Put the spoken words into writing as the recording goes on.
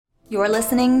You're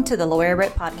listening to the Lawyer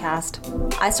Brit podcast.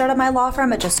 I started my law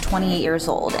firm at just 28 years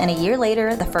old, and a year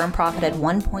later, the firm profited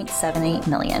 $1.78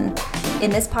 million.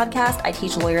 In this podcast, I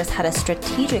teach lawyers how to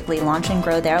strategically launch and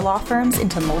grow their law firms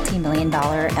into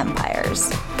multi-million-dollar empires.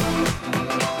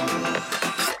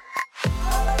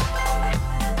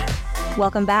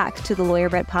 Welcome back to the Lawyer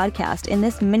Brit podcast. In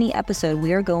this mini episode,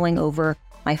 we are going over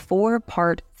my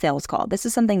 4-part sales call. This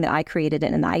is something that I created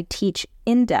and I teach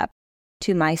in depth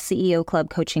to my CEO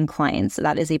Club coaching clients.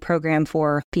 That is a program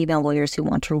for female lawyers who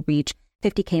want to reach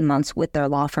 50K months with their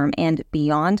law firm and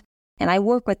beyond. And I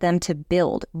work with them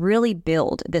to really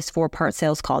build this 4-part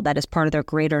sales call that is part of their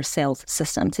greater sales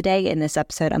system. Today in this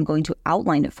episode, I'm going to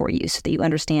outline it for you so that you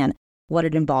understand what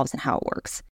it involves and how it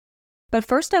works. But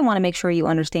first, I want to make sure you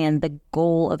understand the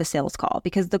goal of a sales call,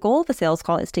 because the goal of a sales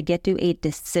call is to get to a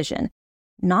decision,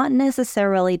 not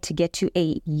necessarily to get to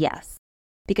a yes.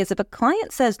 Because if a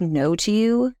client says no to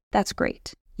you, that's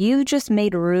great. You just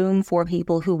made room for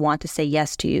people who want to say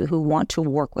yes to you, who want to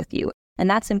work with you. And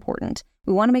that's important.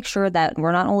 We want to make sure that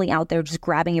we're not only out there just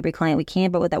grabbing every client we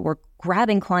can, but that we're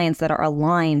grabbing clients that are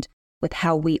aligned with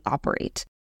how we operate.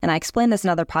 And I explained this in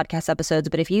other podcast episodes,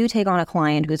 but if you take on a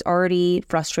client who's already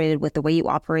frustrated with the way you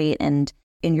operate and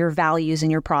in your values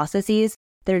and your processes,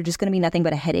 they're just going to be nothing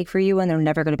but a headache for you, and they're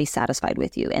never going to be satisfied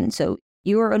with you. And so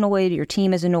you're annoyed, your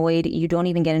team is annoyed, you don't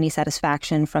even get any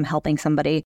satisfaction from helping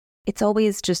somebody. It's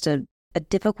always just a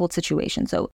difficult situation.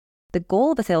 So the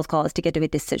goal of a sales call is to get to a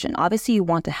decision. Obviously, you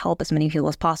want to help as many people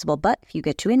as possible, but if you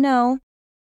get to a no,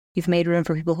 you've made room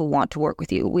for people who want to work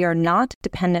with you. We are not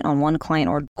dependent on one client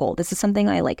or goal. This is something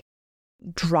I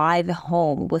drive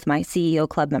home with my CEO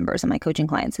Club members and my coaching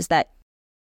clients, is that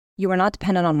you are not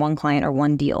dependent on one client or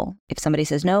one deal. If somebody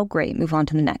says no, great, move on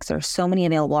to the next. There are so many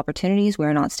available opportunities.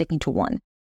 We're not sticking to one.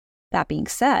 That being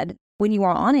said, when you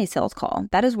are on a sales call,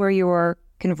 that is where you are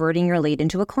converting your lead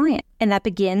into a client. And that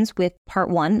begins with part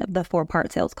 1 of the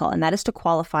 4-part sales call. And that is to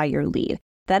qualify your lead.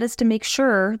 That is to make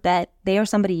sure that they are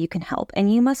somebody you can help.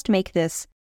 And you must make this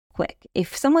quick.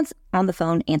 If someone's on the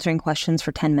phone answering questions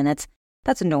for 10 minutes,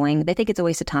 that's annoying. They think it's a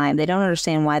waste of time. They don't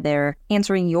understand why they're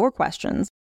answering your questions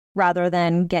rather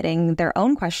than getting their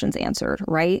own questions answered,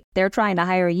 right? They're trying to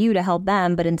hire you to help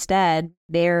them, but instead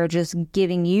they're just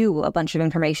giving you a bunch of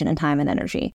information and time and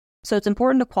energy. So it's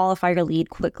important to qualify your lead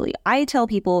quickly. I tell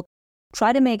people,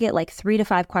 try to make it 3 to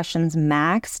 5 questions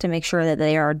max to make sure that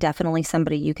they are definitely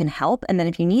somebody you can help. And then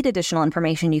if you need additional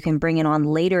information, you can bring it on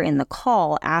later in the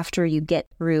call after you get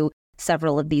through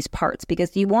several of these parts,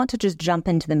 because you want to just jump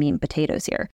into the meat and potatoes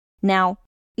here. Now,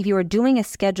 if you are doing a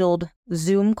scheduled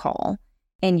Zoom call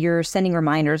and you're sending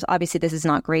reminders, obviously this is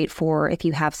not great for if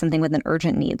you have something with an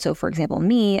urgent need. So for example,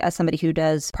 me, as somebody who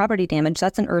does property damage,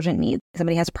 that's an urgent need.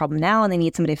 Somebody has a problem now and they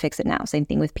need somebody to fix it now. Same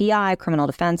thing with PI, criminal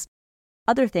defense.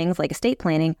 Other things like estate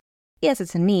planning, yes,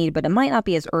 it's a need, but it might not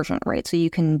be as urgent, right? So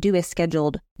you can do a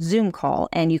scheduled Zoom call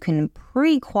and you can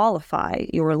pre-qualify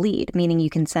your lead, meaning you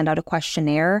can send out a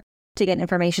questionnaire to get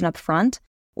information up front,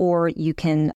 or you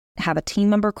can have a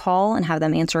team member call and have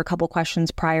them answer a couple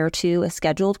questions prior to a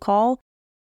scheduled call.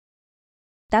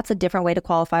 That's a different way to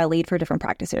qualify a lead for different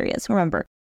practice areas. Remember,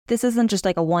 this isn't just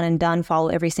a one and done, follow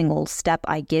every single step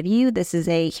I give you. This is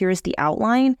here's the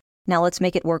outline. Now let's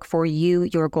make it work for you,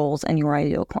 your goals, and your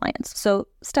ideal clients. So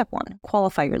step 1,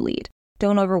 qualify your lead.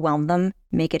 Don't overwhelm them.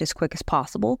 Make it as quick as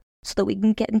possible so that we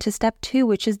can get into step 2,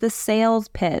 which is the sales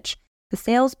pitch. The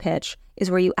sales pitch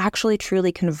is where you actually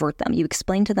truly convert them. You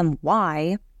explain to them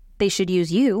why they should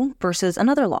use you versus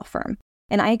another law firm.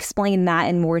 And I explain that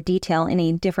in more detail in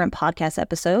a different podcast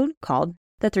episode called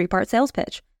The 3-Part Sales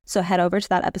Pitch. So head over to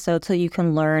that episode so you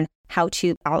can learn how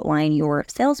to outline your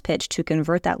sales pitch to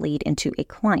convert that lead into a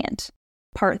client.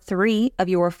 Part 3 of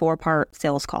your 4-part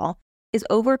sales call is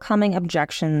overcoming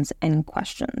objections and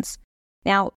questions.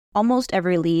 Now, almost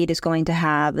every lead is going to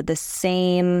have the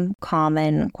same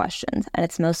common questions, and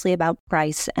it's mostly about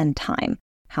price and time.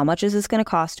 How much is this going to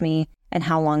cost me, and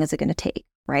how long is it going to take,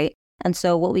 right? And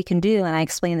so what we can do, and I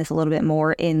explain this a little bit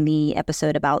more in the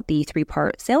episode about the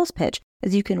 3-part sales pitch,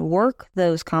 is you can work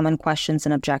those common questions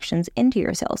and objections into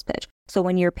your sales pitch. So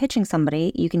when you're pitching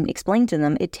somebody, you can explain to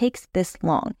them, it takes this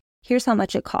long. Here's how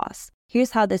much it costs.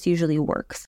 Here's how this usually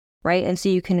works, right? And so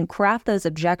you can craft those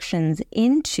objections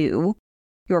into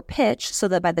your pitch so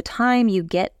that by the time you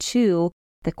get to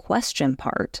the question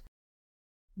part,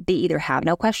 they either have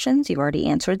no questions, you've already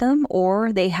answered them,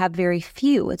 or they have very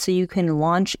few. And so you can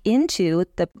launch into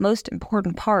the most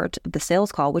important part of the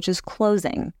sales call, which is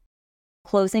closing.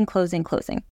 Closing.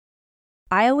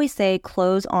 I always say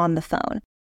close on the phone.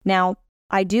 Now,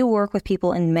 I do work with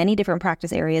people in many different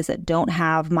practice areas that don't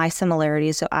have my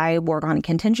similarities. So I work on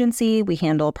contingency. We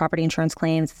handle property insurance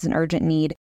claims. It's an urgent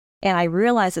need. And I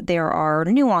realize that there are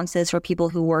nuances for people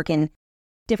who work in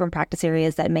different practice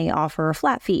areas that may offer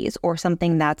flat fees or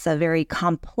something that's a very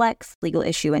complex legal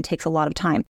issue and takes a lot of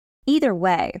time. Either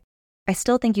way, I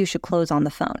still think you should close on the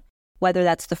phone, whether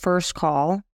that's the first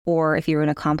call or if you're in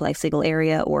a complex legal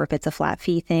area or if it's a flat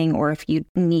fee thing or if you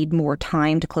need more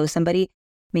time to close somebody.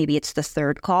 Maybe it's the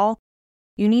third call.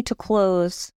 You need to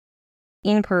close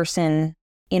in person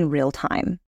in real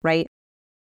time, right?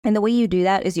 And the way you do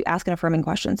that is you ask an affirming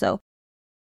question. So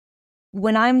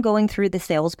when I'm going through the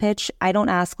sales pitch, I don't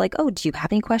ask like, oh, do you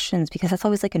have any questions? Because that's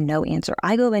always like a no answer.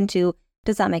 I go into,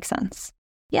 does that make sense?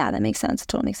 Yeah, that makes sense. It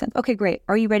totally makes sense. Okay, great.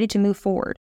 Are you ready to move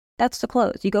forward? That's the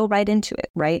close. You go right into it,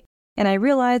 right? And I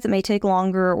realize it may take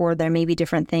longer or there may be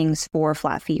different things for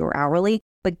flat fee or hourly.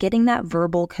 But getting that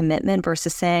verbal commitment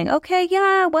versus saying, okay,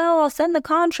 yeah, well, I'll send the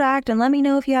contract and let me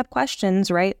know if you have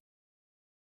questions, right?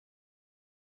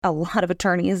 A lot of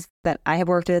attorneys that I have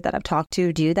worked with, that I've talked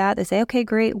to, do that. They say, okay,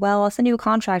 great. Well, I'll send you a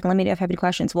contract and let me know if you have any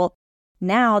questions. Well,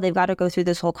 now they've got to go through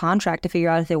this whole contract to figure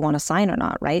out if they want to sign or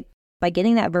not, right? By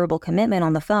getting that verbal commitment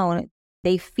on the phone,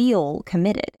 they feel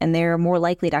committed and they're more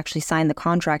likely to actually sign the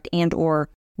contract and or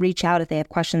reach out if they have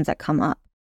questions that come up.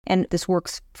 And this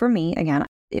works for me. Again,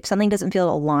 if something doesn't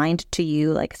feel aligned to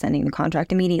you, like sending the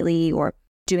contract immediately or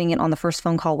doing it on the first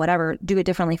phone call, whatever, do it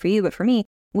differently for you. But for me,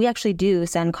 we actually do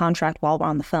send contract while we're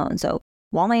on the phone. So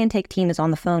while my intake team is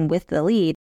on the phone with the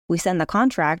lead, we send the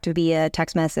contract via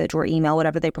text message or email,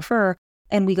 whatever they prefer,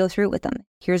 and we go through it with them.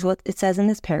 Here's what it says in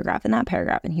this paragraph and that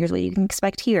paragraph, and here's what you can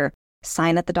expect here.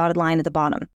 Sign at the dotted line at the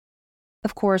bottom.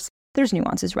 Of course, there's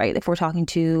nuances, right? If we're talking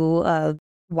to a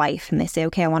wife and they say,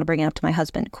 okay, I want to bring it up to my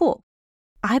husband, cool.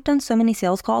 I've done so many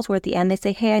sales calls where at the end they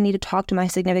say, hey, I need to talk to my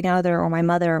significant other or my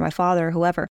mother or my father or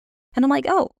whoever. And I'm like,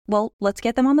 oh, well, let's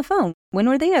get them on the phone. When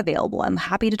are they available? I'm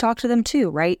happy to talk to them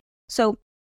too, right? So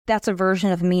that's a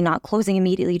version of me not closing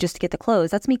immediately just to get the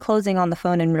close. That's me closing on the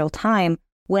phone in real time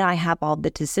when I have all the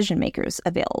decision makers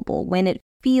available, when it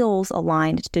feels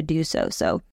aligned to do so.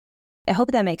 So I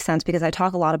hope that makes sense because I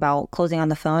talk a lot about closing on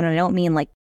the phone and I don't mean like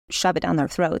shove it down their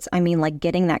throats. I mean like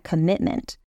getting that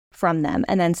commitment from them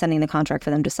and then sending the contract for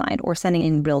them to sign or sending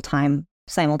in real time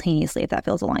simultaneously if that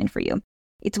feels aligned for you.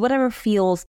 It's whatever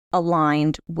feels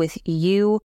aligned with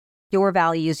you, your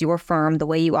values, your firm, the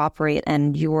way you operate,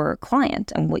 and your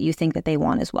client and what you think that they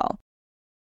want as well.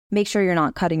 Make sure you're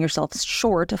not cutting yourself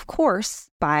short, of course,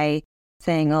 by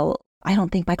saying, oh, I don't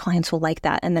think my clients will like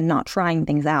that, and then not trying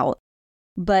things out.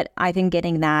 But I think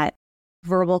getting that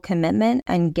verbal commitment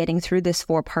and getting through this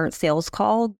 4-part sales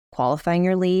call, qualifying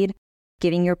your lead,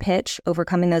 giving your pitch,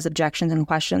 overcoming those objections and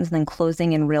questions, and then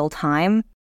closing in real time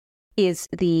is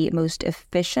the most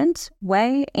efficient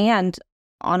way and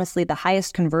honestly the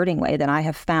highest converting way that I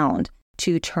have found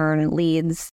to turn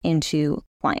leads into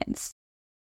clients.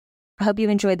 I hope you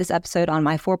enjoyed this episode on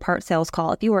my 4-part sales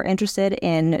call. If you are interested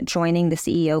in joining the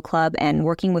CEO Club and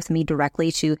working with me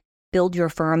directly to build your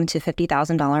firm to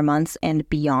 $50,000 months and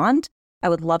beyond, I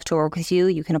would love to work with you.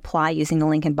 You can apply using the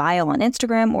link in bio on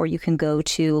Instagram, or you can go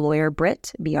to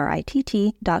LawyerBritt,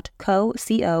 BRITT.co/CEO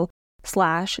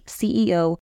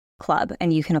Club,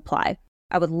 and you can apply.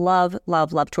 I would love,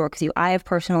 love, love to work with you. I have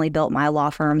personally built my law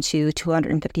firm to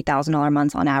 $250,000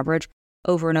 months on average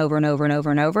over and over and over and over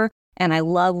and over. And I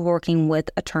love working with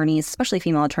attorneys, especially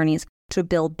female attorneys, to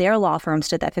build their law firms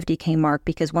to that 50K mark,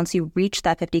 because once you reach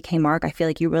that 50K mark, I feel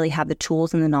like you really have the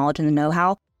tools and the knowledge and the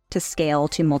know-how to scale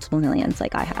to multiple millions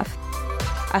like I have.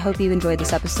 I hope you enjoyed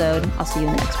this episode. I'll see you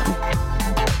in the next one.